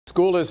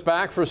School is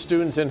back for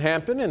students in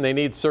Hampton, and they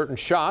need certain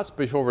shots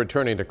before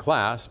returning to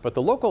class. But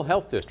the local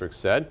health district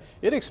said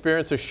it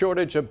experienced a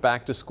shortage of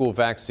back-to-school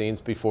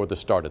vaccines before the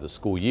start of the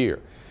school year.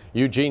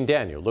 Eugene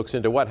Daniel looks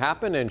into what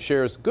happened and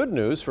shares good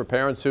news for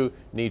parents who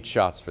need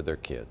shots for their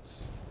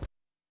kids.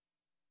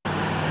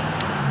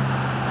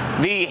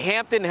 The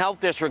Hampton Health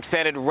District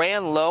said it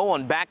ran low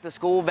on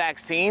back-to-school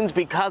vaccines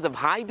because of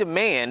high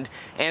demand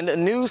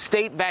and new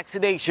state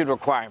vaccination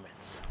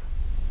requirements.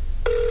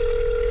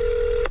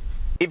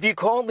 If you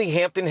called the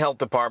Hampton Health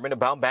Department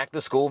about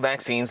back-to-school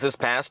vaccines this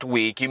past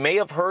week, you may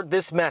have heard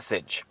this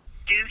message.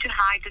 Due to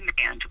high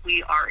demand,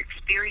 we are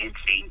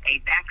experiencing a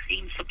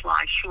vaccine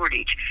supply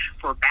shortage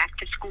for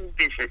back-to-school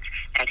visits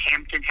at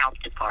Hampton Health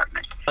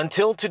Department.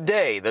 Until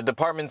today, the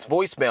department's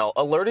voicemail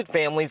alerted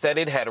families that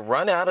it had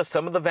run out of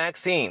some of the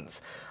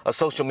vaccines. A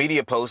social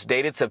media post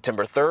dated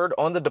September 3rd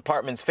on the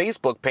department's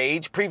Facebook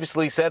page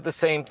previously said the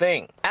same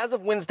thing. As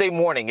of Wednesday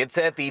morning, it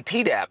said the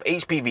Tdap,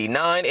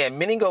 HPV-9,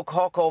 and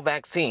meningococcal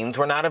vaccines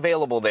were not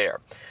available there.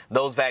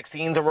 Those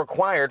vaccines are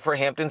required for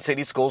Hampton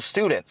City School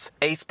students.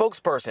 A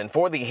spokesperson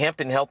for the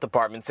Hampton Health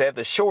Department said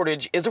the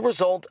shortage is a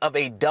result of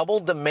a double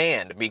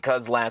demand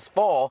because last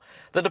fall,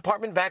 the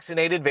department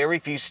vaccinated very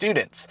few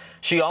students.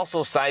 She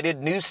also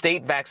cited new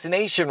state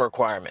vaccination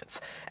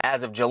requirements.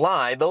 As of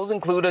July, those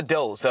include a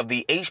dose of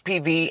the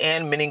HPV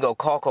and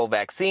meningococcal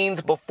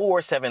vaccines before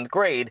 7th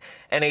grade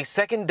and a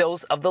second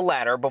dose of the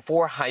latter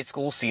before high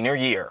school senior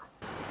year.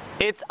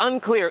 It's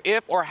unclear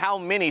if or how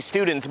many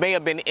students may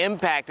have been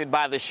impacted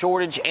by the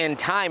shortage and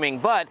timing,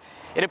 but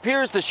it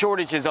appears the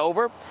shortage is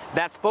over.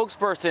 That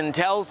spokesperson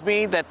tells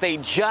me that they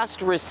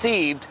just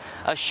received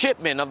a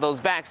shipment of those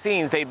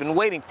vaccines they've been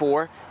waiting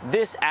for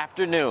this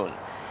afternoon.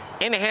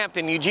 In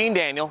Hampton, Eugene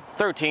Daniel,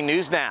 13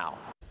 News Now.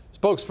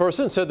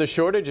 Spokesperson said the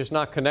shortage is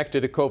not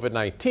connected to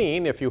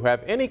COVID-19. If you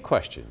have any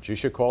questions, you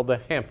should call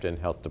the Hampton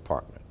Health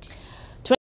Department.